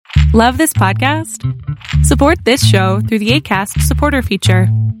Love this podcast? Support this show through the Acast supporter feature.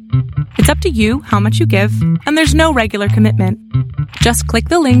 It's up to you how much you give, and there's no regular commitment. Just click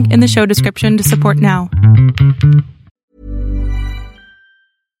the link in the show description to support now.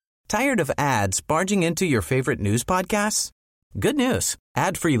 Tired of ads barging into your favorite news podcasts? Good news.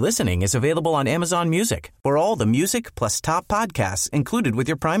 Ad-free listening is available on Amazon Music for all the music plus top podcasts included with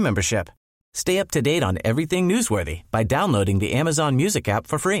your Prime membership. Stay up to date on everything newsworthy by downloading the Amazon Music app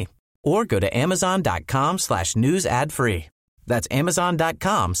for free or go to amazon.com/news ad free. That's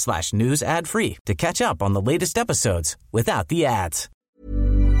amazon.com/news ad free to catch up on the latest episodes without the ads.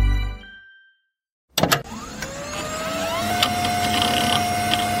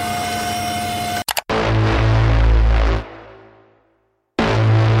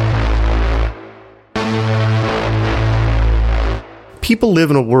 People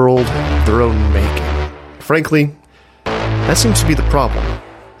live in a world of their own making. Frankly, that seems to be the problem.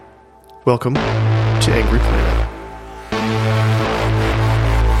 Welcome to Angry Planet.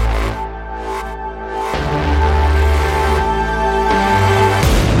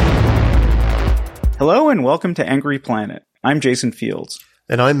 Hello and welcome to Angry Planet. I'm Jason Fields.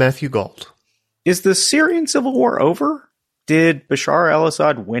 And I'm Matthew Gault. Is the Syrian civil war over? Did Bashar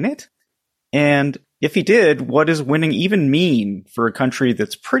al-Assad win it? And if he did, what does winning even mean for a country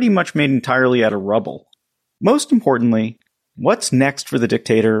that's pretty much made entirely out of rubble? Most importantly, what's next for the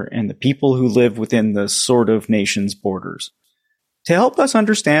dictator and the people who live within the sort of nation's borders? To help us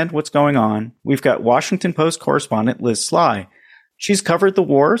understand what's going on, we've got Washington Post correspondent Liz Sly. She's covered the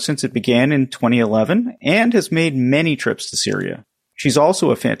war since it began in 2011 and has made many trips to Syria. She's also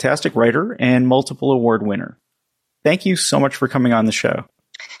a fantastic writer and multiple award winner. Thank you so much for coming on the show.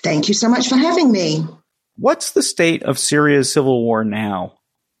 Thank you so much for having me. What's the state of Syria's civil war now?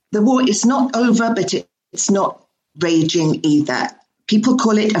 The war is not over, but it's not raging either. People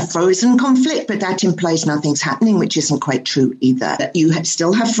call it a frozen conflict, but that implies nothing's happening, which isn't quite true either. You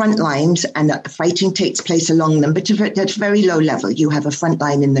still have front lines, and fighting takes place along them, but at a very low level. You have a front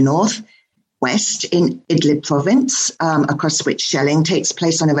line in the north, west in Idlib province, across which shelling takes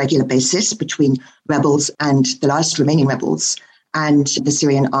place on a regular basis between rebels and the last remaining rebels and the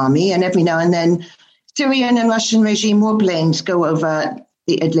Syrian army. And every now and then, Syrian and Russian regime warplanes go over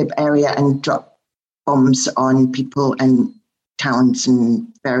the Idlib area and drop bombs on people and towns and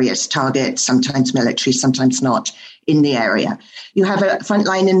various targets, sometimes military, sometimes not, in the area. You have a front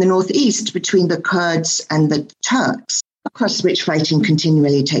line in the northeast between the Kurds and the Turks, across which fighting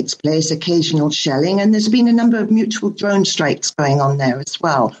continually takes place, occasional shelling, and there's been a number of mutual drone strikes going on there as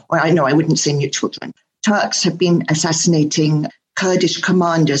well. Or I wouldn't say mutual drone. Turks have been assassinating Kurdish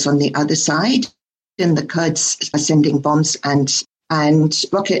commanders on the other side, and the Kurds are sending bombs and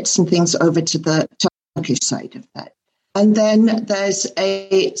rockets and things over to the Turkish side of that. And then there's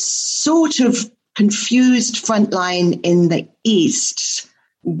a sort of confused front line in the east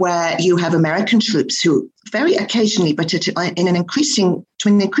where you have American troops who very occasionally, but to an increasing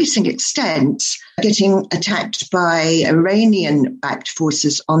extent, getting attacked by Iranian-backed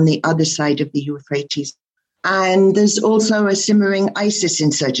forces on the other side of the Euphrates. And there's also a simmering ISIS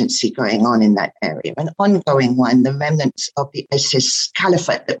insurgency going on in that area, an ongoing one, the remnants of the ISIS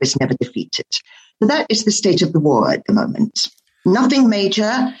caliphate that was never defeated. So that is the state of the war at the moment. Nothing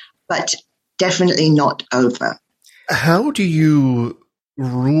major, but definitely not over. How do you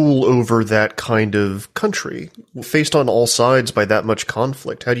rule over that kind of country? Faced on all sides by that much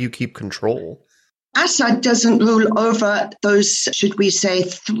conflict, how do you keep control? Assad doesn't rule over those, should we say,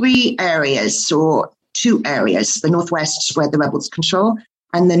 three areas or two areas, the northwest where the rebels control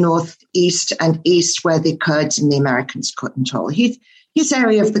and the northeast and east where the Kurds and the Americans control. His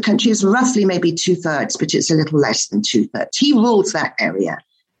area of the country is roughly maybe 2/3, but it's a little less than 2/3. He rules that area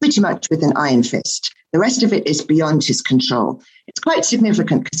pretty much with an iron fist. The rest of it is beyond his control. It's quite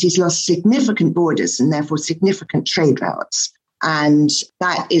significant because he's lost significant borders and therefore significant trade routes. And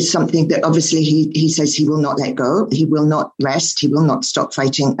that is something that obviously he says he will not let go. He will not rest. He will not stop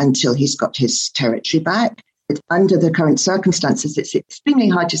fighting until he's got his territory back. But under the current circumstances, it's extremely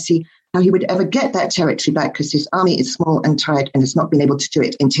hard to see how he would ever get that territory back because his army is small and tired and has not been able to do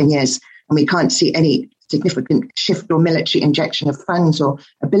it in 10 years. And we can't see any significant shift or military injection of funds or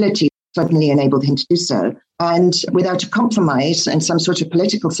ability suddenly enabled him to do so. And without a compromise and some sort of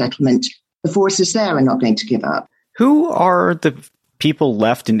political settlement, the forces there are not going to give up. Who are the people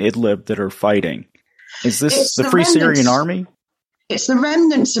left in Idlib that are fighting? Is this the Free Syrian Army? It's the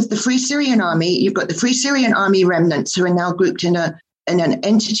remnants of the Free Syrian Army. You've got the Free Syrian Army remnants who are now grouped in an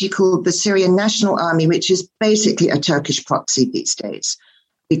entity called the Syrian National Army, which is basically a Turkish proxy these days,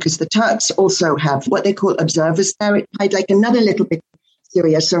 because the Turks also have what they call observers there. It's like another little bit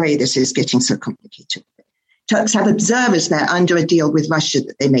Syria. Sorry, this is getting so complicated. Turks have observers there under a deal with Russia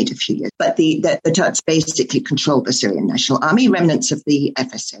that they made a few years. But the Turks basically control the Syrian National Army, remnants of the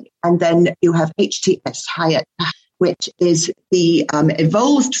FSA. And then you have HTS, Hayat, which is the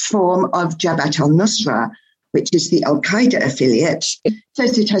evolved form of Jabhat al-Nusra, which is the Al-Qaeda affiliate. It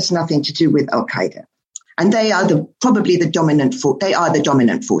says it has nothing to do with Al-Qaeda. And they are probably the dominant force. They are the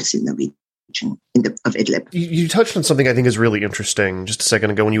dominant force in the region of Idlib. You touched on something I think is really interesting just a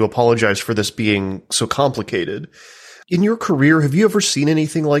second ago when you apologized for this being so complicated. In your career, have you ever seen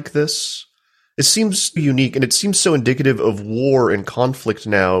anything like this? It seems unique, and it seems so indicative of war and conflict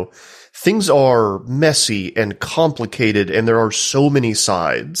now. Things are messy and complicated, and there are so many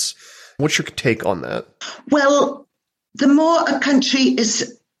sides. What's your take on that? Well, the more a country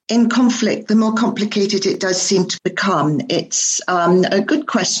is in conflict, the more complicated it does seem to become. It's a good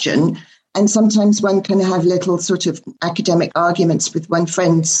question. And sometimes one can have little sort of academic arguments with one's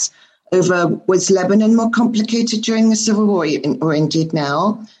friends over, was Lebanon more complicated during the Civil War, or indeed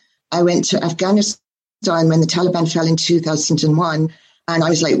now? I went to Afghanistan when the Taliban fell in 2001, and I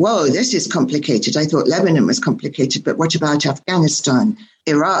was like, whoa, this is complicated. I thought Lebanon was complicated, but what about Afghanistan?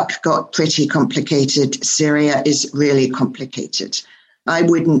 Iraq got pretty complicated. Syria is really complicated. I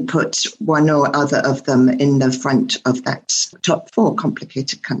wouldn't put one or other of them in the front of that top 4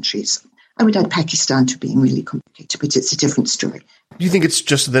 complicated countries. I would add Pakistan to being really complicated, but it's a different story. Do you think it's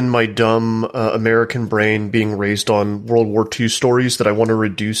just then my dumb American brain being raised on World War II stories that I want to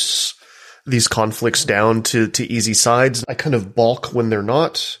reduce these conflicts down to easy sides? I kind of balk when they're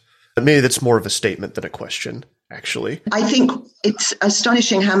not. Maybe that's more of a statement than a question, actually. I think it's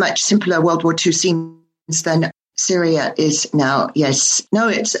astonishing how much simpler World War II seems than Syria is now. Yes.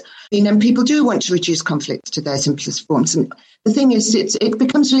 No, and people do want to reduce conflicts to their simplest forms. And the thing is, it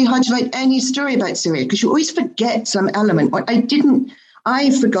becomes really hard to write any story about Syria because you always forget some element. What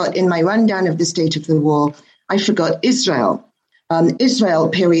I forgot in my rundown of the state of the war, I forgot Israel. Israel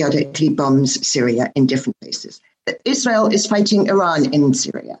periodically bombs Syria in different places. Israel is fighting Iran in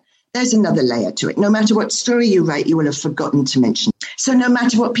Syria. There's another layer to it. No matter what story you write, you will have forgotten to mention. So no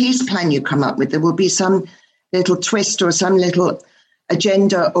matter what peace plan you come up with, there will be some little twist or some little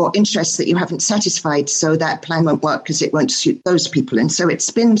agenda or interest that you haven't satisfied, so that plan won't work because it won't suit those people. And so it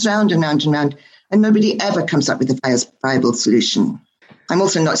spins round and round and round, and nobody ever comes up with a viable solution. I'm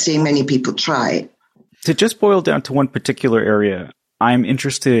also not seeing many people try. To just boil down to one particular area, I'm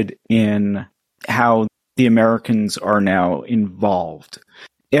interested in how the Americans are now involved.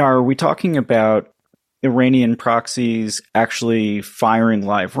 Are we talking about Iranian proxies actually firing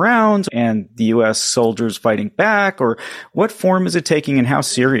live rounds and the U.S. soldiers fighting back? Or what form is it taking and how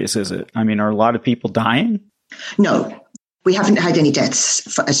serious is it? I mean, are a lot of people dying? No, we haven't had any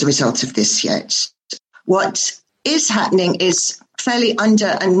deaths as a result of this yet. What is happening is fairly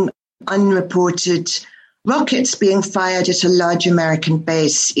unreported rockets being fired at a large American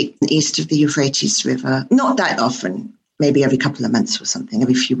base east of the Euphrates River. Not that often, maybe every couple of months or something,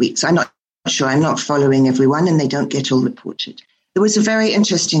 every few weeks. I'm not sure. I'm not following everyone, and they don't get all reported. There was a very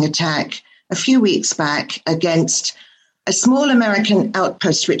interesting attack a few weeks back against a small American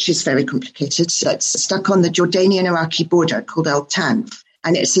outpost, which is very complicated. So it's stuck on the Jordanian-Iraqi border called Al-Tanf.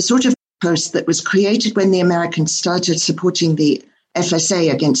 And it's a sort of post that was created when the Americans started supporting the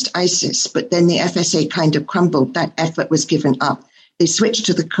FSA against ISIS. But then the FSA kind of crumbled. That effort was given up. They switched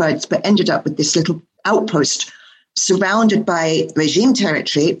to the Kurds, but ended up with this little outpost surrounded by regime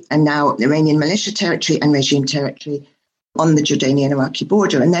territory, and now Iranian militia territory and regime territory on the Jordanian-Iraqi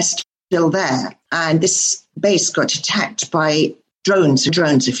border. And they're still there. And this base got attacked by drones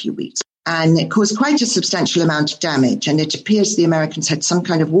a few weeks. And it caused quite a substantial amount of damage. And it appears the Americans had some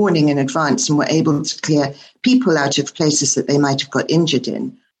kind of warning in advance and were able to clear people out of places that they might have got injured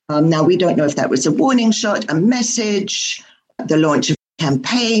in. Now, we don't know if that was a warning shot, a message, the launch of a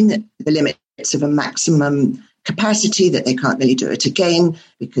campaign, the limits of a maximum capacity that they can't really do it again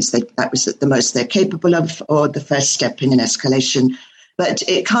because that was the most they're capable of, or the first step in an escalation. But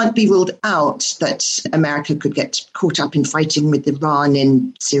it can't be ruled out that America could get caught up in fighting with Iran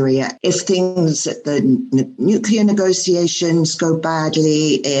in Syria if things at the nuclear negotiations go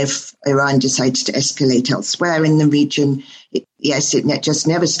badly, if Iran decides to escalate elsewhere in the region. It just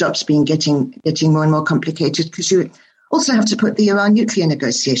never stops getting more and more complicated because you also have to put the Iran nuclear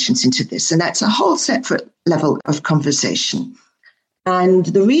negotiations into this, and that's a whole separate level of conversation. And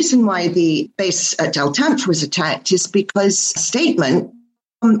the reason why the base at Al-Tanf was attacked is because a statement,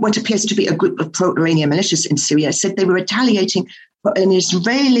 what appears to be a group of pro-Iranian militias in Syria, said they were retaliating for an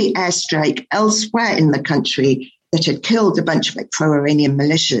Israeli airstrike elsewhere in the country that had killed a bunch of pro-Iranian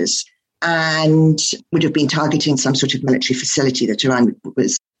militias. and would have been targeting some sort of military facility that Iran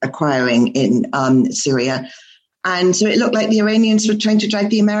was acquiring in Syria. And so it looked like the Iranians were trying to drag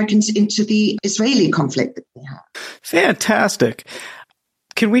the Americans into the Israeli conflict that they have. Fantastic.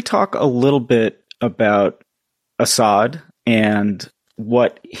 Can we talk a little bit about Assad and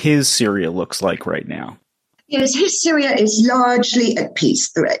what his Syria looks like right now? Yes, his Syria is largely at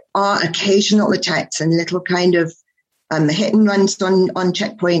peace. There are occasional attacks and little kind of hit and runs on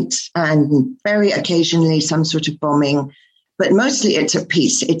checkpoints, and very occasionally some sort of bombing. But mostly it's at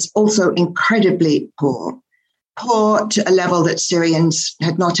peace. It's also incredibly poor to a level that Syrians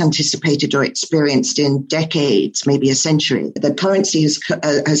had not anticipated or experienced in decades, maybe a century. The currency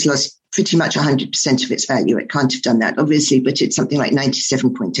has lost pretty much 100% of its value. It can't have done that, obviously, but it's something like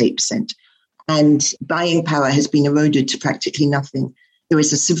 97.8%. And buying power has been eroded to practically nothing. There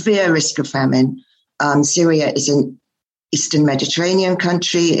is a severe risk of famine. Syria is an Eastern Mediterranean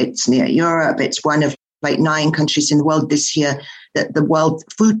country. It's near Europe. It's one of like 9 countries in the world this year that the World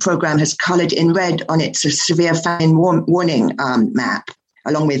Food Programme has coloured in red on its severe famine warning map,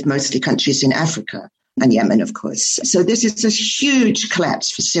 along with mostly countries in Africa and Yemen, of course. So this is a huge collapse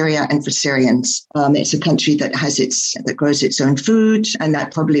for Syria and for Syrians. It's a country that grows its own food, and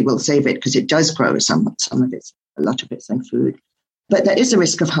that probably will save it because it does grow a lot of its own food. But there is a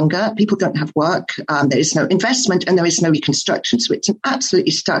risk of hunger. People don't have work. There is no investment and there is no reconstruction. So it's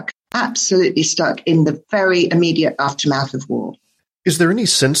absolutely stuck in the very immediate aftermath of war. Is there any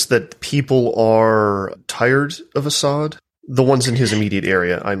sense that people are tired of Assad? The ones in his immediate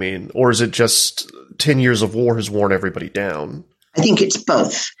area, I mean. Or is it just 10 years of war has worn everybody down? I think it's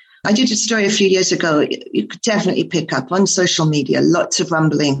both. I did a story a few years ago. You could definitely pick up on social media lots of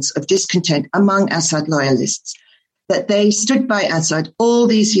rumblings of discontent among Assad loyalists, that they stood by Assad all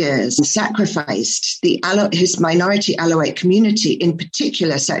these years and sacrificed his minority Alawite community in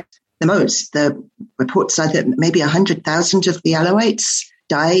particular the most. The reports are that maybe 100,000 of the Alawites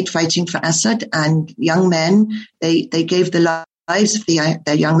died fighting for Assad, and young men, they gave the lives of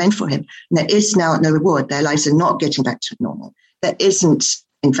their young men for him. And there is now no reward. Their lives are not getting back to normal. There isn't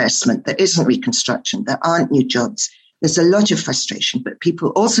investment. There isn't reconstruction. There aren't new jobs. There's a lot of frustration, but people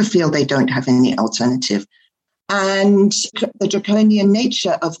also feel they don't have any alternative. And the draconian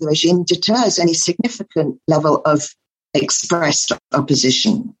nature of the regime deters any significant level of expressed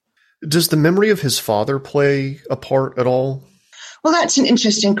opposition. Does the memory of his father play a part at all? Well, that's an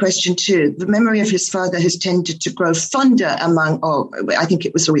interesting question, too. The memory of his father has tended to grow fonder I think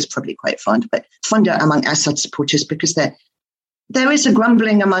it was always probably quite fond, but fonder among Assad supporters, because there is a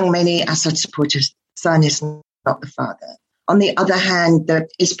grumbling among many Assad supporters, son is not the father. On the other hand, there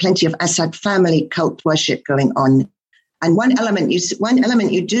is plenty of Assad family cult worship going on. And one element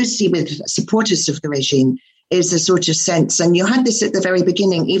you do see with supporters of the regime is a sort of sense, and you had this at the very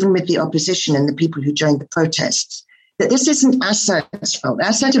beginning, even with the opposition and the people who joined the protests, that this isn't Assad's fault.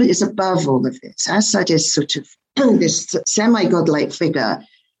 Assad is above all of this. Assad is sort of this semi-godlike figure.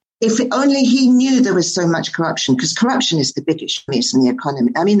 If only he knew there was so much corruption, because corruption is the big issue in the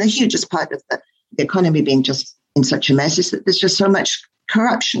economy. I mean, the hugest part of the economy being just in such a mess is that there's just so much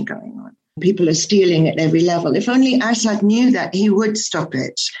corruption going on. People are stealing at every level. If only Assad knew that, he would stop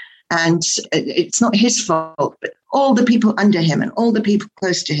it. And it's not his fault, but all the people under him and all the people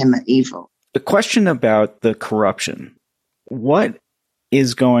close to him are evil. The question about the corruption, what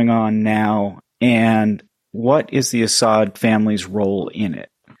is going on now, and what is the Assad family's role in it?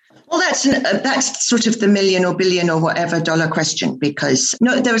 Well, that's sort of the million or billion or whatever dollar question, because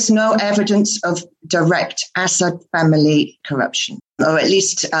there is no evidence of direct Assad family corruption, or at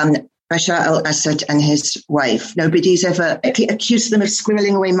least Bashar al-Assad and his wife. Nobody's ever accused them of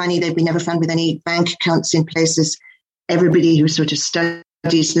squirreling away money. They've been never found with any bank accounts in places. Everybody who sort of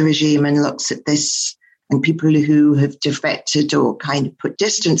studies the regime and looks at this, and people who have defected or kind of put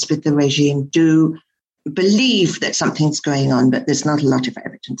distance with the regime, do believe that something's going on, but there's not a lot of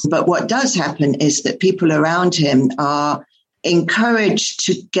evidence. But what does happen is that people around him are encouraged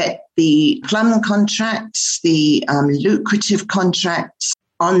to get the plum contracts, the lucrative contracts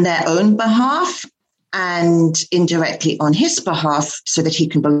on their own behalf and indirectly on his behalf, so that he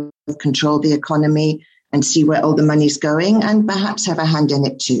can both control the economy and see where all the money's going and perhaps have a hand in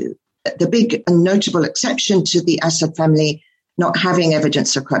it too. The big and notable exception to the Assad family not having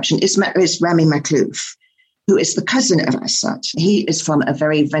evidence of corruption is Rami Makhlouf, who is the cousin of Assad. He is from a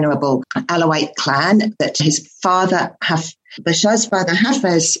very venerable Alawite clan that his father, Bashar's father,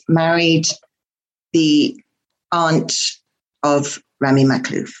 Hafez, married the aunt of Rami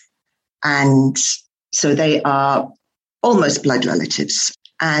Makhlouf. And so they are almost blood relatives.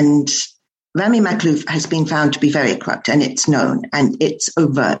 And Rami Makhlouf has been found to be very corrupt, and it's known, and it's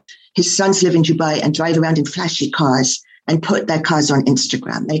overt. His sons live in Dubai and drive around in flashy cars and put their cars on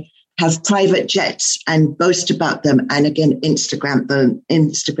Instagram. They have private jets and boast about them. And again, Instagram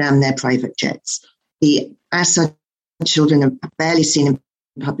their private jets. The Assad children are barely seen in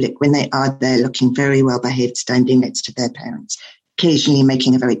public. When they are there, looking very well behaved, standing next to their parents, occasionally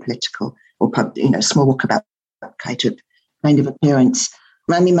making a very political or small walkabout kind of appearance.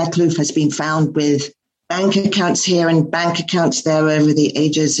 Rami Makhlouf has been found with bank accounts here and bank accounts there over the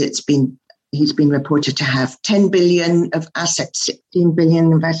ages. He's been reported to have 10 billion of assets, 16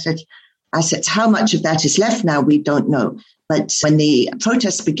 billion of assets. How much of that is left now, we don't know. But when the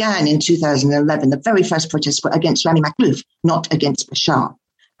protests began in 2011, the very first protests were against Rami Makhlouf, not against Bashar.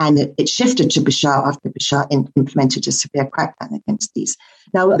 And it shifted to Bashar after Bashar implemented a severe crackdown against these.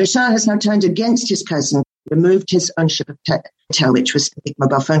 Now, Bashar has now turned against his cousin, removed his ownership of Tel, which was the big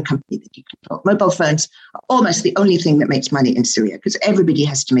mobile phone company that he controlled. Mobile phones are almost the only thing that makes money in Syria because everybody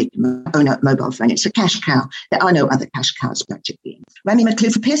has to own a mobile phone. It's a cash cow. There are no other cash cows practically. Rami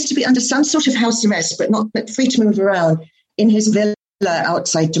Makhlouf appears to be under some sort of house arrest, but free to move around in his villa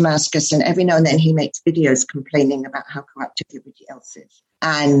outside Damascus. And every now and then he makes videos complaining about how corrupt everybody else is.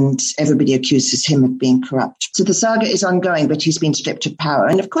 And everybody accuses him of being corrupt. So the saga is ongoing, but he's been stripped of power.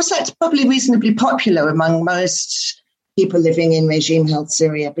 And of course, that's probably reasonably popular among most people living in regime-held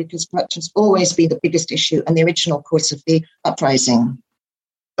Syria because corruption's always been the biggest issue and the original cause of the uprising.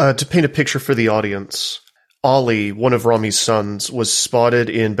 To paint a picture for the audience, Ali, one of Rami's sons, was spotted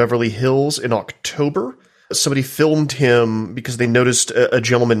in Beverly Hills in October. Somebody filmed him because they noticed a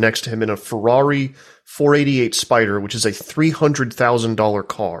gentleman next to him in a Ferrari 488 Spider, which is a $300,000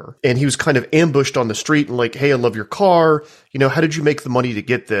 car. And he was kind of ambushed on the street and like, hey, I love your car. How did you make the money to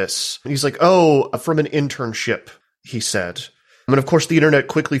get this? And he's like, oh, from an internship, he said. And of course, the internet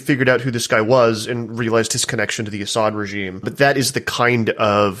quickly figured out who this guy was and realized his connection to the Assad regime. But that is the kind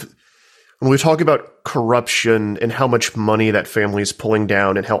of... When we talk about corruption and how much money that family is pulling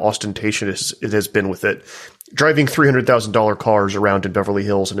down and how ostentatious it has been with it, driving $300,000 cars around in Beverly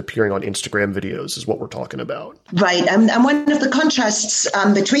Hills and appearing on Instagram videos is what we're talking about. Right. And one of the contrasts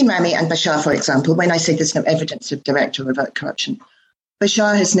between Rami and Bashar, for example, when I say there's no evidence of direct or overt corruption,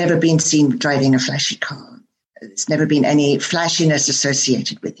 Bashar has never been seen driving a flashy car. There's never been any flashiness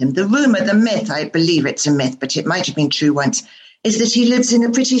associated with him. The rumor, the myth, I believe it's a myth, but it might have been true once, is that he lives in a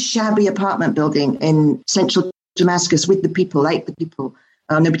pretty shabby apartment building in central Damascus with the people, like the people.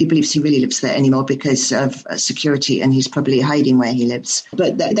 Nobody believes he really lives there anymore because of security, and he's probably hiding where he lives.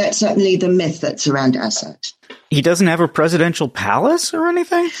 But that's certainly the myth that's around Assad. He doesn't have a presidential palace or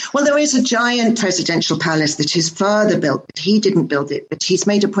anything? Well, there is a giant presidential palace that his father built, but he didn't build it. But he's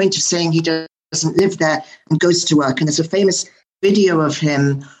made a point of saying he doesn't live there and goes to work. And there's a famous video of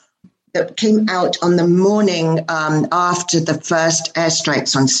him that came out on the morning after the first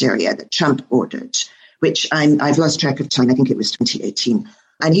airstrikes on Syria that Trump ordered, which I've lost track of time. I think it was 2018.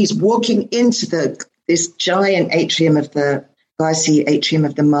 And he's walking into this giant atrium of the glassy atrium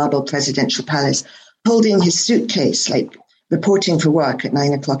of the marble presidential palace, holding his suitcase, like reporting for work at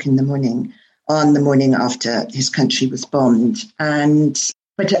 9 o'clock in the morning, on the morning after his country was bombed.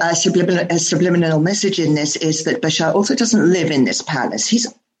 But a subliminal message in this is that Bashar also doesn't live in this palace.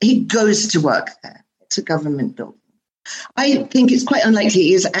 He goes to work there. It's a government building. I think it's quite unlikely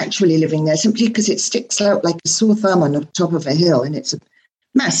he is actually living there simply because it sticks out like a sore thumb on the top of a hill and it's a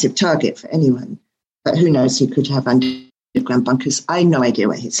massive target for anyone. But who knows, he could have underground bunkers. I have no idea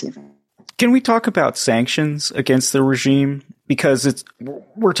where he's living. Can we talk about sanctions against the regime? Because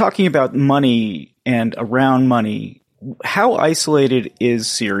we're talking about money and around money. How isolated is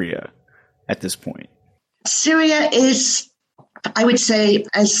Syria at this point? Syria is, I would say,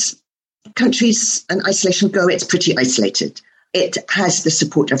 as countries and isolation go, it's pretty isolated. It has the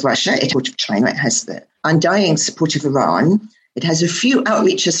support of Russia, it has the support of China, it has the undying support of Iran. It has a few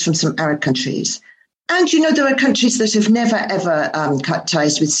outreaches from some Arab countries. And, there are countries that have never, ever cut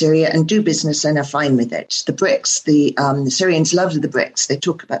ties with Syria and do business and are fine with it. The BRICS, the Syrians love the BRICS. They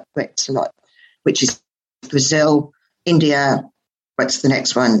talk about BRICS a lot, which is Brazil, India, what's the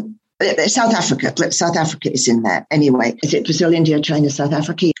next one? South Africa. South Africa is in there. Anyway, is it Brazil, India, China, South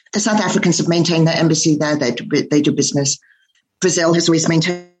Africa? The South Africans have maintained their embassy there. They do business. Brazil has always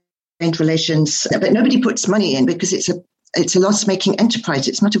maintained relations, but nobody puts money in because it's a loss-making enterprise.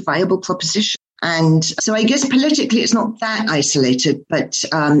 It's not a viable proposition. And so I guess politically it's not that isolated, but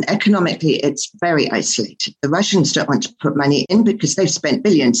economically it's very isolated. The Russians don't want to put money in because they've spent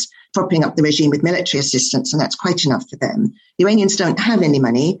billions propping up the regime with military assistance, and that's quite enough for them. The Iranians don't have any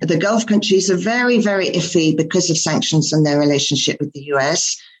money. The Gulf countries are very, very iffy because of sanctions and their relationship with the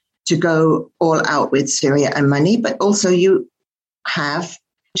US to go all out with Syria and money. But also you have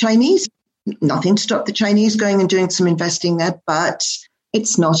Chinese, nothing to stop the Chinese going and doing some investing there, but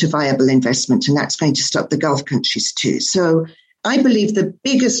it's not a viable investment, and that's going to stop the Gulf countries too. So I believe the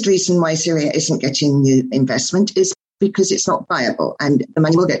biggest reason why Syria isn't getting new investment is because it's not viable, and the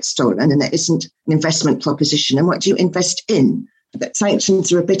money will get stolen, and there isn't an investment proposition. And what do you invest in? That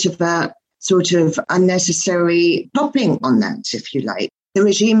sanctions are a bit of a sort of unnecessary topping on that, if you like. The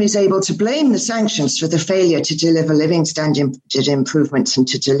regime is able to blame the sanctions for the failure to deliver living standard improvements and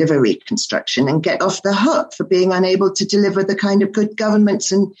to deliver reconstruction, and get off the hook for being unable to deliver the kind of good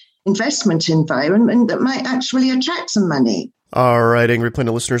governments and investment environment that might actually attract some money. All right, Angry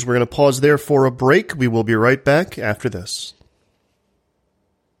Planet listeners, we're going to pause there for a break. We will be right back after this.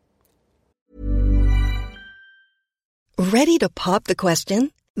 Ready to pop the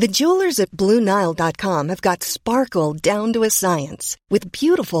question? The jewelers at BlueNile.com have got sparkle down to a science with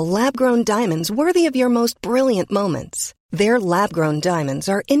beautiful lab-grown diamonds worthy of your most brilliant moments. Their lab-grown diamonds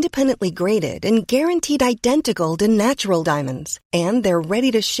are independently graded and guaranteed identical to natural diamonds, and they're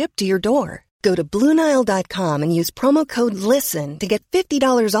ready to ship to your door. Go to BlueNile.com and use promo code LISTEN to get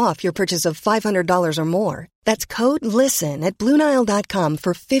 $50 off your purchase of $500 or more. That's code LISTEN at BlueNile.com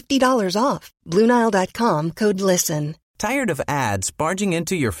for $50 off. BlueNile.com, code LISTEN. Tired of ads barging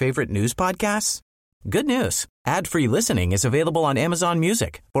into your favorite news podcasts? Good news. Ad-free listening is available on Amazon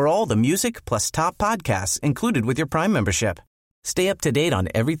Music for all the music plus top podcasts included with your Prime membership. Stay up to date on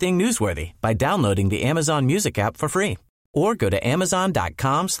everything newsworthy by downloading the Amazon Music app for free or go to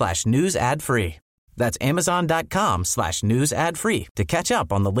amazon.com/news ad free. That's amazon.com/news ad free to catch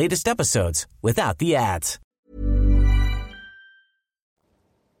up on the latest episodes without the ads.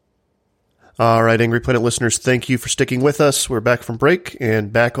 All right, Angry Planet listeners, thank you for sticking with us. We're back from break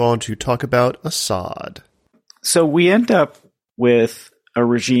and back on to talk about Assad. So we end up with a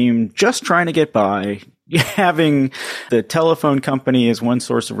regime just trying to get by, having the telephone company as one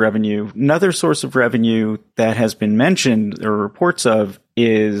source of revenue. Another source of revenue that has been mentioned or reports of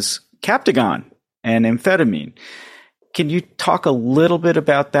is Captagon and amphetamine. Can you talk a little bit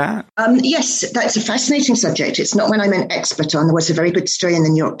about that? Yes, that's a fascinating subject. It's not one I'm an expert on. There was a very good story in the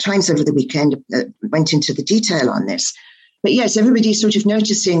New York Times over the weekend that went into the detail on this. But yes, everybody's sort of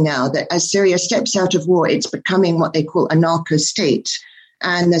noticing now that as Syria steps out of war, it's becoming what they call a narco state.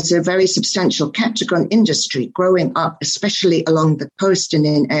 And there's a very substantial Captagon industry growing up, especially along the coast and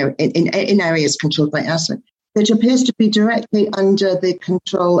in areas controlled by Assad, that appears to be directly under the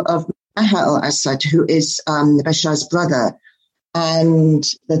control of Maher al-Assad, who is Bashar's brother, and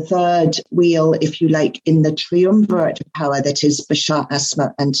the third wheel, if you like, in the triumvirate of power that is Bashar,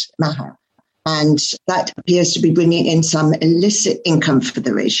 Asma, and Maher. And that appears to be bringing in some illicit income for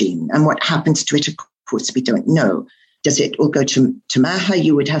the regime. And what happens to it, of course, we don't know. Does it all go to Maher?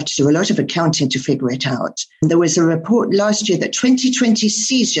 You would have to do a lot of accounting to figure it out. There was a report last year that 2020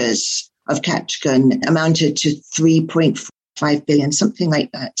 seizures of Captagon amounted to 3.5 billion, something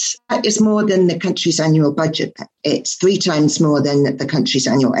like that. That is more than the country's annual budget. It's 3 times more than the country's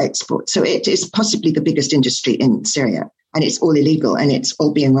annual export. So it is possibly the biggest industry in Syria. And it's all illegal, and it's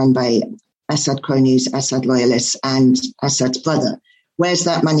all being run by Assad cronies, Assad loyalists, and Assad's brother. Where's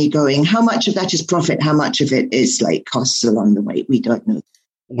that money going? How much of that is profit? How much of it is like costs along the way? We don't know.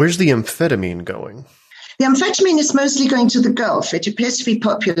 Where's the amphetamine going? The amphetamine is mostly going to the Gulf. It appears to be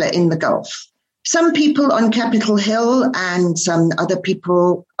popular in the Gulf. Some people on Capitol Hill and some other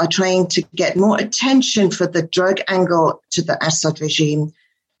people are trying to get more attention for the drug angle to the Assad regime,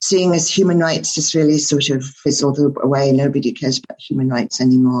 seeing as human rights has really sort of fizzled away. Nobody cares about human rights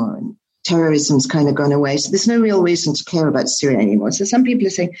anymore, and terrorism's kind of gone away. So there's no real reason to care about Syria anymore. So some people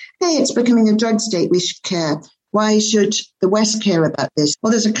are saying, hey, it's becoming a drug state. We should care. Why should the West care about this?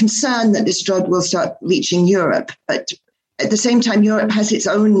 Well, there's a concern that this drug will start reaching Europe. But at the same time, Europe has its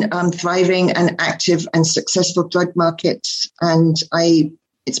own thriving and active and successful drug market. And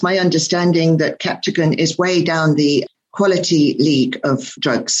it's my understanding that Captagon is way down the quality league of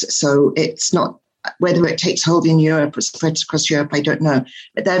drugs. So it's not, whether it takes hold in Europe or spreads across Europe, I don't know.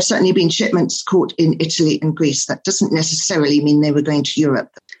 But there have certainly been shipments caught in Italy and Greece. That doesn't necessarily mean they were going to Europe,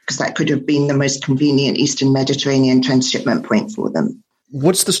 because that could have been the most convenient Eastern Mediterranean transshipment point for them.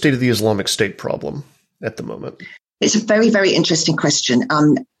 What's the state of the Islamic State problem at the moment? It's a very, very interesting question,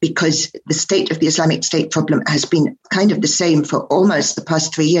 because the state of the Islamic State problem has been kind of the same for almost the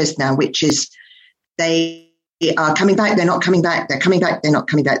past 3 years now, which is they are coming back, they're not coming back, they're coming back, they're not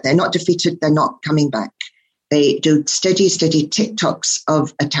coming back, they're not defeated, they're not coming back. They do steady TikToks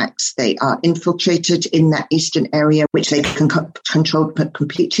of attacks. They are infiltrated in that eastern area, which they can control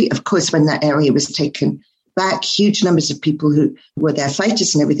completely. Of course, when that area was taken back, huge numbers of people who were their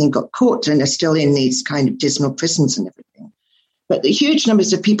fighters and everything got caught and are still in these kind of dismal prisons and everything. But the huge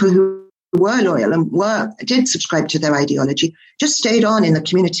numbers of people who were loyal and did subscribe to their ideology just stayed on in the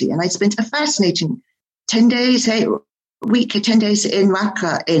community. And I spent a fascinating 10 days in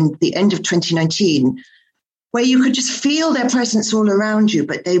Raqqa in the end of 2019, where you could just feel their presence all around you,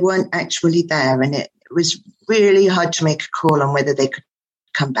 but they weren't actually there. And it was really hard to make a call on whether they could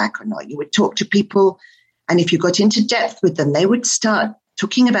come back or not. You would talk to people, and if you got into depth with them, they would start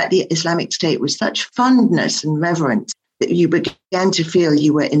talking about the Islamic State with such fondness and reverence that you began to feel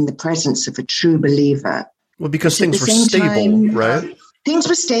you were in the presence of a true believer. Well, because things were stable, right? Things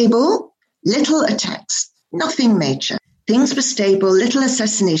were stable, little attacks, nothing major. Things were stable, little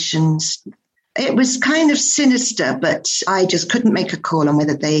assassinations. It was kind of sinister, but I just couldn't make a call on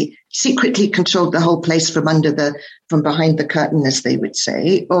whether they secretly controlled the whole place from behind the curtain, as they would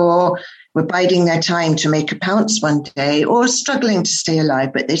say, or were biding their time to make a pounce one day, or struggling to stay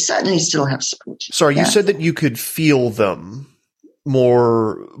alive, but they certainly still have support. Sorry, you said that you could feel them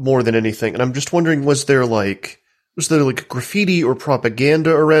more than anything, and I'm just wondering, was there like graffiti or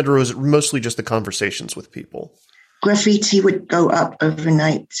propaganda around, or was it mostly just the conversations with people? Graffiti would go up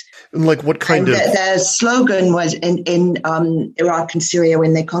overnight. And like what kind of... Their slogan was in Iraq and Syria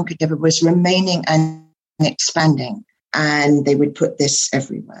when they conquered it was remaining and expanding. And they would put this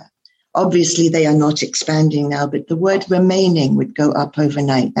everywhere. Obviously, they are not expanding now, but the word remaining would go up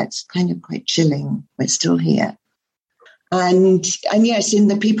overnight. That's kind of quite chilling. We're still here. And yes, in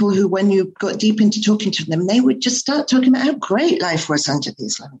the people who, when you got deep into talking to them, they would just start talking about how great life was under the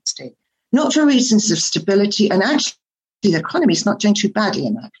Islamic State. Not for reasons of stability, and actually the economy is not doing too badly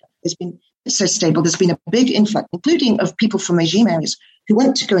in Raqqa. It's been so stable. There's been a big influx, including of people from regime areas who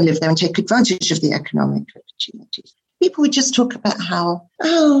want to go and live there and take advantage of the economic opportunities. People would just talk about how,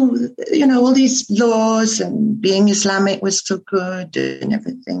 all these laws and being Islamic was so good and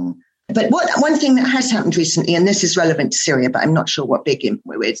everything. But one thing that has happened recently, and this is relevant to Syria, but I'm not sure what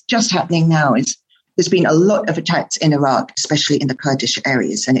it's just happening now, is there's been a lot of attacks in Iraq, especially in the Kurdish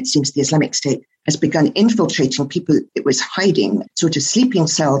areas, and it seems the Islamic State has begun infiltrating people it was hiding, sort of sleeping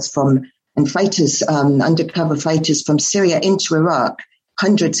cells and fighters, undercover fighters from Syria into Iraq,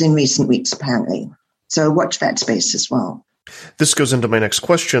 hundreds in recent weeks, apparently. So watch that space as well. This goes into my next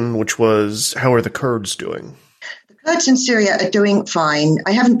question, which was, how are the Kurds doing? The Kurds in Syria are doing fine.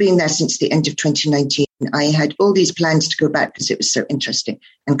 I haven't been there since the end of 2019. I had all these plans to go back because it was so interesting,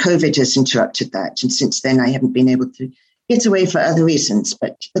 and COVID has interrupted that. And since then, I haven't been able to get away for other reasons.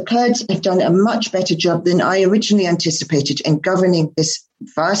 But the Kurds have done a much better job than I originally anticipated in governing this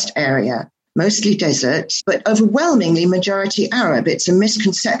vast area, mostly desert, but overwhelmingly majority Arab. It's a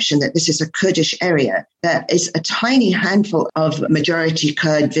misconception that this is a Kurdish area. There is a tiny handful of majority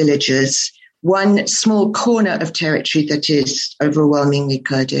Kurd villages, one small corner of territory that is overwhelmingly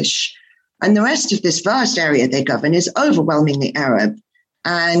Kurdish. And the rest of this vast area they govern is overwhelmingly Arab.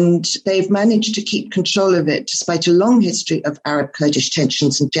 And they've managed to keep control of it despite a long history of Arab-Kurdish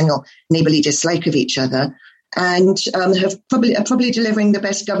tensions and general neighborly dislike of each other, and are probably delivering the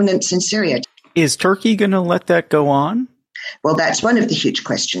best governance in Syria. Is Turkey going to let that go on? Well, that's one of the huge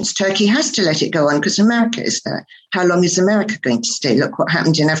questions. Turkey has to let it go on because America is there. How long is America going to stay? Look what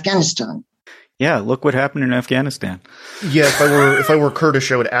happened in Afghanistan. Yeah, look what happened in Afghanistan. Yeah, if I were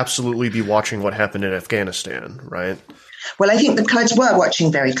Kurdish, I would absolutely be watching what happened in Afghanistan, right? Well, I think the Kurds were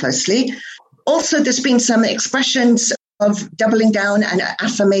watching very closely. Also, there's been some expressions of doubling down and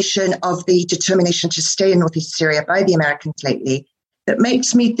affirmation of the determination to stay in northeast Syria by the Americans lately. That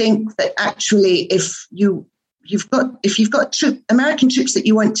makes me think that actually, if you've got American troops that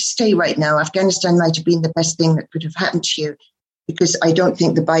you want to stay right now, Afghanistan might have been the best thing that could have happened to you. Because I don't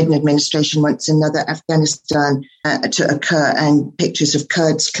think the Biden administration wants another Afghanistan to occur and pictures of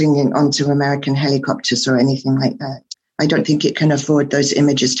Kurds clinging onto American helicopters or anything like that. I don't think it can afford those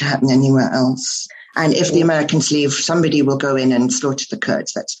images to happen anywhere else. And if the Americans leave, somebody will go in and slaughter the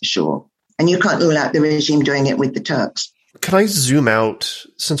Kurds, that's for sure. And you can't rule out the regime doing it with the Turks. Can I zoom out,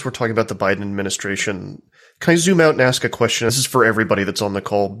 since we're talking about the Biden administration, can I zoom out and ask a question? This is for everybody that's on the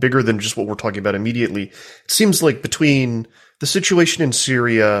call, bigger than just what we're talking about immediately. It seems like between the situation in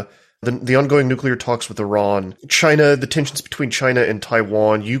Syria, the ongoing nuclear talks with Iran, China, the tensions between China and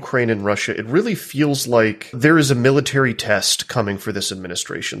Taiwan, Ukraine and Russia, it really feels like there is a military test coming for this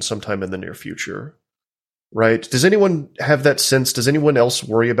administration sometime in the near future, right? Does anyone have that sense? Does anyone else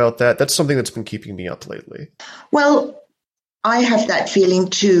worry about that? That's something that's been keeping me up lately. Well, I have that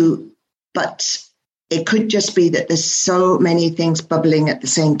feeling too, but it could just be that there's so many things bubbling at the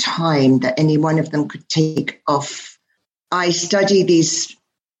same time that any one of them could take off. I study these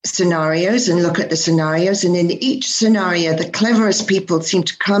scenarios and look at the scenarios, and in each scenario, the cleverest people seem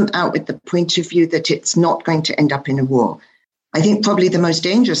to come out with the point of view that it's not going to end up in a war. I think probably the most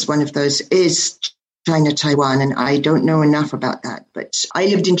dangerous one of those is China-Taiwan, and I don't know enough about that. But I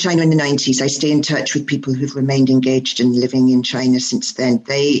lived in China in the 90s. I stay in touch with people who've remained engaged and living in China since then.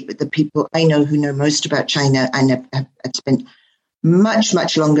 The people I know who know most about China and have spent much,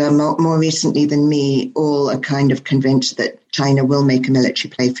 much longer, more recently than me, all are kind of convinced that China will make a military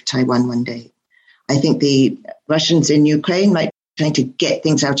play for Taiwan one day. I think the Russians in Ukraine might be trying to get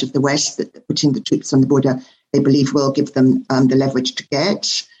things out of the West, that putting the troops on the border they believe will give them the leverage to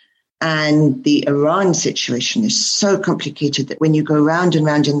get. And the Iran situation is so complicated that when you go round and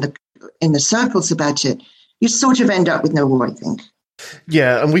round in the circles about it, you sort of end up with no war, I think.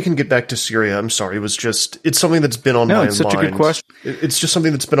 Yeah, and we can get back to Syria. I'm sorry. It's something that's been on my mind. It's such a good question. It's just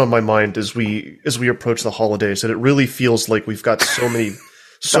something that's been on my mind as we approach the holidays, and it really feels like we've got so many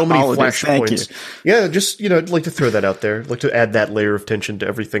flashpoints. Yeah, just I'd like to throw that out there. I'd like to add that layer of tension to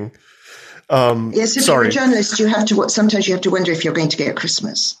everything. Yes, if you're a journalist, sometimes you have to wonder if you're going to get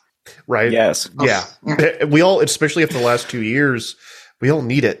Christmas. Right. Yes. Yeah. We all, especially after the last 2 years, we all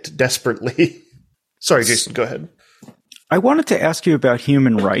need it desperately. Sorry, Jason, go ahead. I wanted to ask you about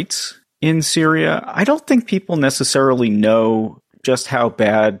human rights in Syria. I don't think people necessarily know just how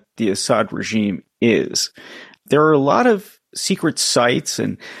bad the Assad regime is. There are a lot of secret sites,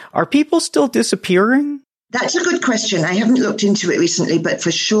 and are people still disappearing? That's a good question. I haven't looked into it recently, but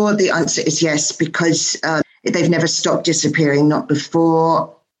for sure the answer is yes, because they've never stopped disappearing, not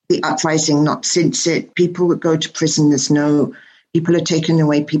before the uprising, not since it. People would go to prison. People are taken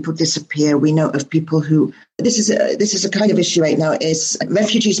away. People disappear. We know of people who, this is a kind of issue right now, is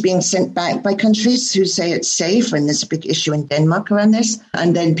refugees being sent back by countries who say it's safe. And there's a big issue in Denmark around this.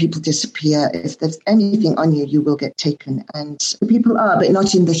 And then people disappear. If there's anything on you, you will get taken. And people are, but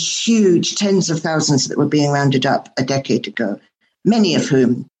not in the huge tens of thousands that were being rounded up a decade ago. Many of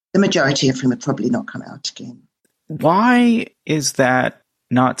whom, the majority of whom have probably not come out again. Why is that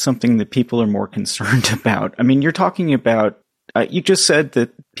not something that people are more concerned about? I mean, you're talking about, you just said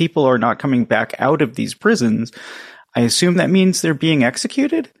that people are not coming back out of these prisons. I assume that means they're being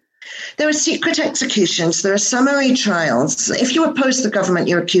executed? There are secret executions. There are summary trials. If you oppose the government,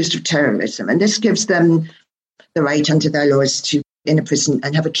 you're accused of terrorism. And this gives them the right under their laws to in a prison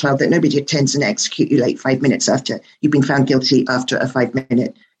and have a trial that nobody attends and execute you like 5 minutes after you've been found guilty after a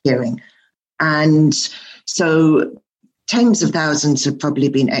 5-minute hearing. And so tens of thousands have probably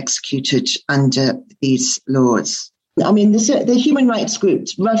been executed under these laws. I mean, the human rights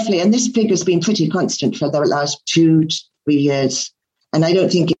groups, roughly, and this figure's been pretty constant for the last 2 to 3 years, and I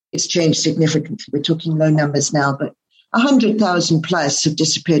don't think it's changed significantly. We're talking low numbers now, but 100,000 plus have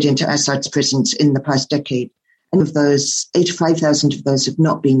disappeared into Assad's prisons in the past decade. And of those, 85,000 of those have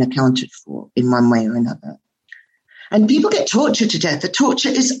not been accounted for in one way or another. And people get tortured to death. The torture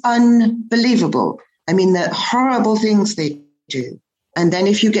is unbelievable. I mean, the horrible things they do. And then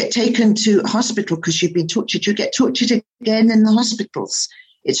if you get taken to hospital because you've been tortured, you get tortured again in the hospitals.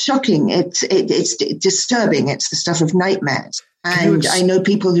 It's shocking. It's disturbing. It's the stuff of nightmares. And I know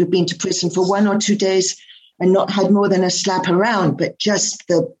people who've been to prison for 1 or 2 days and not had more than a slap around, but just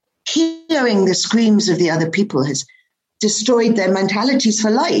hearing the screams of the other people has destroyed their mentalities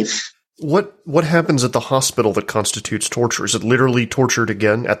for life. What happens at the hospital that constitutes torture? Is it literally tortured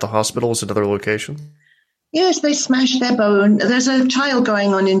again at the hospital? Is it another location? Yes, they smash their bone. There's a trial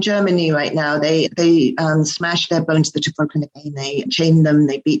going on in Germany right now. They smash their bones that are broken again. They chain them,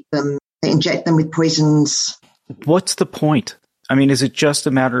 they beat them, they inject them with poisons. What's the point? I mean, is it just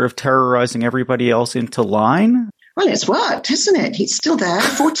a matter of terrorizing everybody else into line? Well, it's worked, isn't it? He's still there.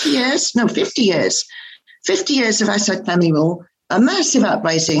 50 years. 50 years of Assad family rule. A massive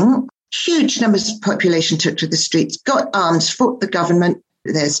uprising. Huge numbers of population took to the streets, got arms, fought the government.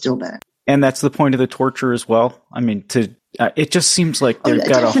 They're still there. And that's the point of the torture as well? I mean, it just seems like they've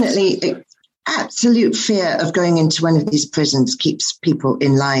got definitely absolute fear of going into one of these prisons keeps people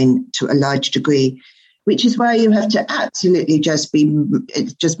in line to a large degree, which is why you have to absolutely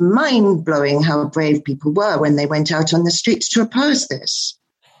it's just mind-blowing how brave people were when they went out on the streets to oppose this.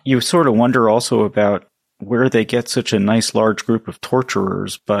 You sort of wonder also about where they get such a nice large group of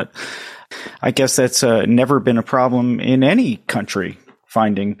torturers, but I guess that's never been a problem in any country,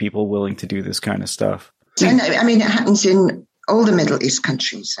 finding people willing to do this kind of stuff. I mean, it happens in all the Middle East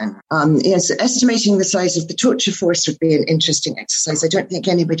countries. And yes, estimating the size of the torture force would be an interesting exercise. I don't think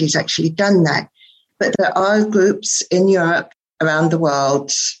anybody's actually done that. But there are groups in Europe, around the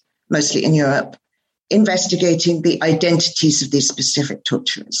world, mostly in Europe, investigating the identities of these specific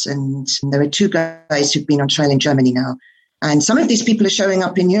torturers. And there are 2 guys who've been on trial in Germany now. And some of these people are showing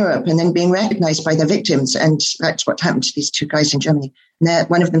up in Europe and then being recognized by their victims. And that's what happened to these 2 guys in Germany.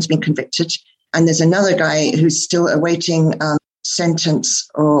 One of them's been convicted. And there's another guy who's still awaiting sentence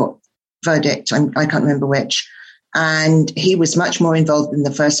or verdict. I can't remember which. And he was much more involved than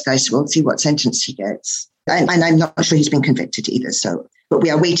the first guy, so we'll see what sentence he gets. And I'm not sure he's been convicted either. But we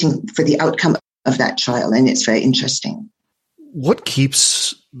are waiting for the outcome of that trial, and it's very interesting. What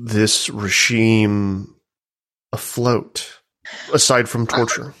keeps this regime afloat, aside from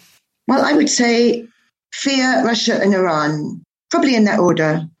torture? Well, I would say fear, Russia, and Iran, probably in that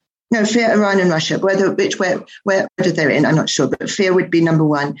order. No, fear, Iran, and Russia. Where they're in, I'm not sure, but fear would be number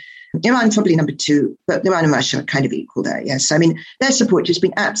one. Iran probably number two, but Iran and Russia are kind of equal there. Yes, I mean their support has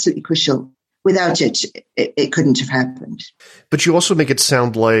been absolutely crucial. Without it couldn't have happened. But you also make it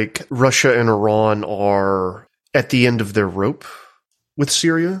sound like Russia and Iran are at the end of their rope with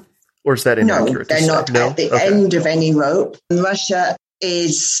Syria, or is that inaccurate? No, they're not at the end of any rope. Russia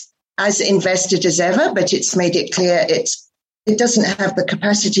is as invested as ever, but it's made it clear it doesn't have the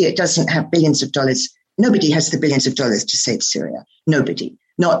capacity. It doesn't have billions of dollars. Nobody has the billions of dollars to save Syria. Nobody.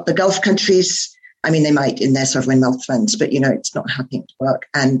 Not the Gulf countries. I mean, they might in their sovereign wealth funds, but, it's not happening to work.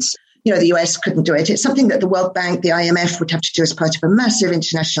 And, the US couldn't do it. It's something that the World Bank, the IMF would have to do as part of a massive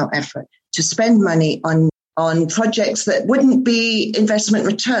international effort to spend money on projects that wouldn't be investment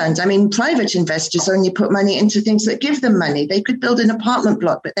returns. I mean, private investors only put money into things that give them money. They could build an apartment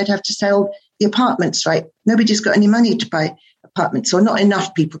block, but they'd have to sell the apartments, right? Nobody's got any money to buy apartments, or not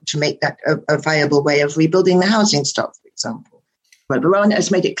enough people to make that a viable way of rebuilding the housing stock, for example. But Iran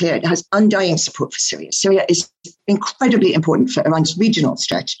has made it clear it has undying support for Syria. Syria is incredibly important for Iran's regional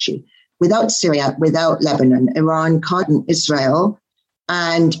strategy. Without Syria, without Lebanon, Iran can't Israel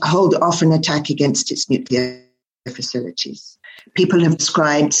and hold off an attack against its nuclear facilities. People have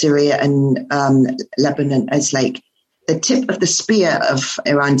described Syria and Lebanon as like the tip of the spear of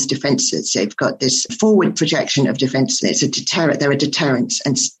Iran's defenses. They've got this forward projection of defense. It's a deterrent. They're a deterrent.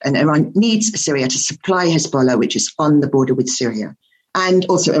 And Iran needs Syria to supply Hezbollah, which is on the border with Syria. And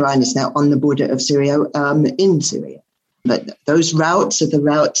also Iran is now on the border of Syria, in Syria. But those routes are the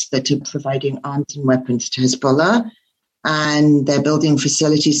routes that are providing arms and weapons to Hezbollah. And they're building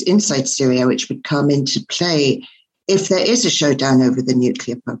facilities inside Syria, which would come into play if there is a showdown over the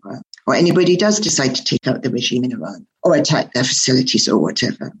nuclear program, or anybody does decide to take out the regime in Iran or attack their facilities or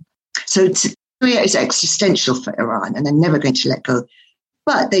whatever. So Syria is existential for Iran, and they're never going to let go.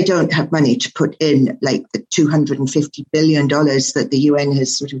 But they don't have money to put in, like the $250 billion that the UN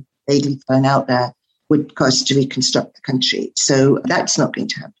has sort of vaguely thrown out there would cost to reconstruct the country. So that's not going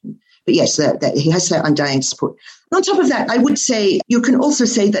to happen. But yes, he has their undying support. On top of that, I would say you can also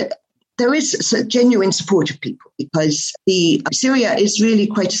say that there is genuine support of people, because Syria is really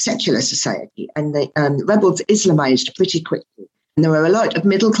quite a secular society, and the rebels Islamized pretty quickly. And there are a lot of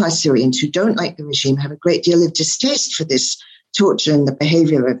middle-class Syrians who don't like the regime, have a great deal of distaste for this torture and the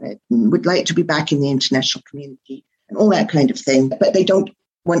behavior of it, and would like to be back in the international community and all that kind of thing. But they don't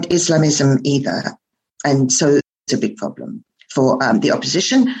want Islamism either. And so it's a big problem for the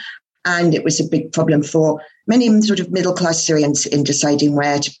opposition. And it was a big problem for many sort of middle-class Syrians in deciding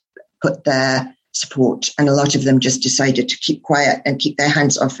where to put their support. And a lot of them just decided to keep quiet and keep their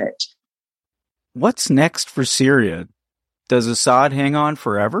hands off it. What's next for Syria? Does Assad hang on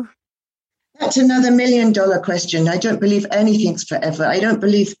forever? That's another $1 million question. I don't believe anything's forever. I don't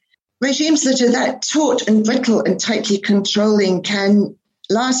believe regimes that are that taut and brittle and tightly controlling can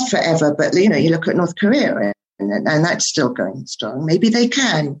last forever. But, you look at North Korea and that's still going strong. Maybe they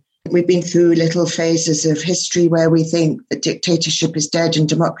can. We've been through little phases of history where we think that dictatorship is dead and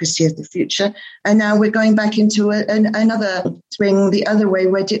democracy is the future. And now we're going back into another swing the other way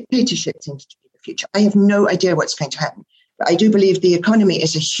where dictatorship seems to be the future. I have no idea what's going to happen. But I do believe the economy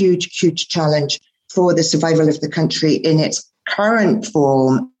is a huge, huge challenge for the survival of the country in its current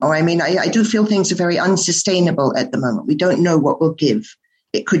form. I do feel things are very unsustainable at the moment. We don't know what will give.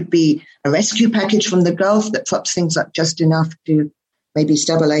 It could be a rescue package from the Gulf that props things up just enough to maybe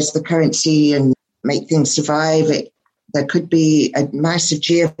stabilize the currency and make things survive. There could be a massive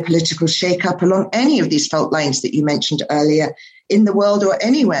geopolitical shakeup along any of these fault lines that you mentioned earlier in the world or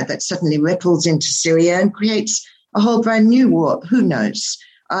anywhere that suddenly ripples into Syria and creates a whole brand new war. Who knows?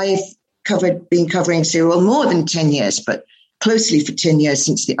 I've been covering Syria more than 10 years, but closely for 10 years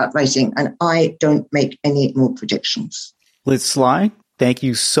since the uprising, and I don't make any more predictions. Liz Sly, thank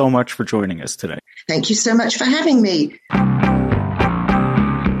you so much for joining us today. Thank you so much for having me.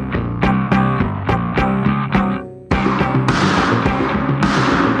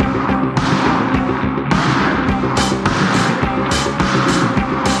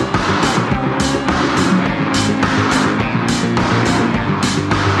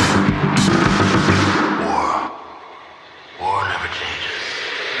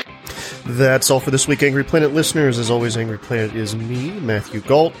 That's all for this week, Angry Planet listeners. As always, Angry Planet is me, Matthew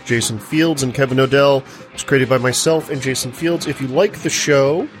Galt, Jason Fields, and Kevin Odell. It's created by myself and Jason Fields. If you like the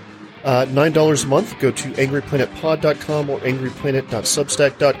show, $9 a month, go to angryplanetpod.com or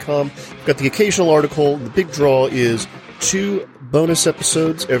angryplanet.substack.com. We've got the occasional article. The big draw is 2 bonus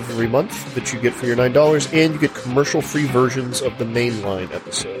episodes every month that you get for your $9, and you get commercial-free versions of the mainline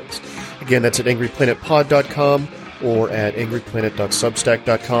episodes. Again, that's at angryplanetpod.com or at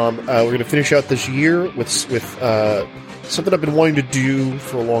angryplanet.substack.com. We're going to finish out this year with something I've been wanting to do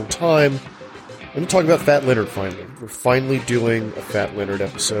for a long time. I'm going to talk about Fat Leonard finally. We're finally doing a Fat Leonard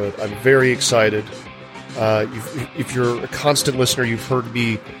episode. I'm very excited. If you're a constant listener, you've heard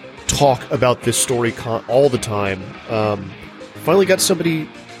me talk about this story all the time. Finally got somebody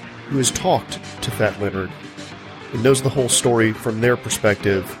who has talked to Fat Leonard and knows the whole story from their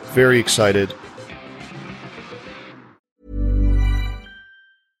perspective. Very excited.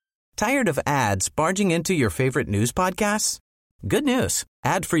 Tired of ads barging into your favorite news podcasts? Good news.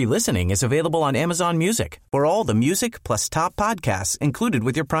 Ad-free listening is available on Amazon Music for all the music plus top podcasts included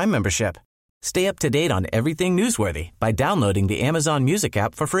with your Prime membership. Stay up to date on everything newsworthy by downloading the Amazon Music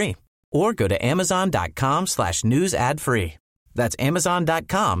app for free or go to amazon.com/news ad free. That's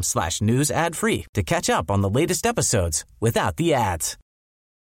amazon.com/news ad free to catch up on the latest episodes without the ads.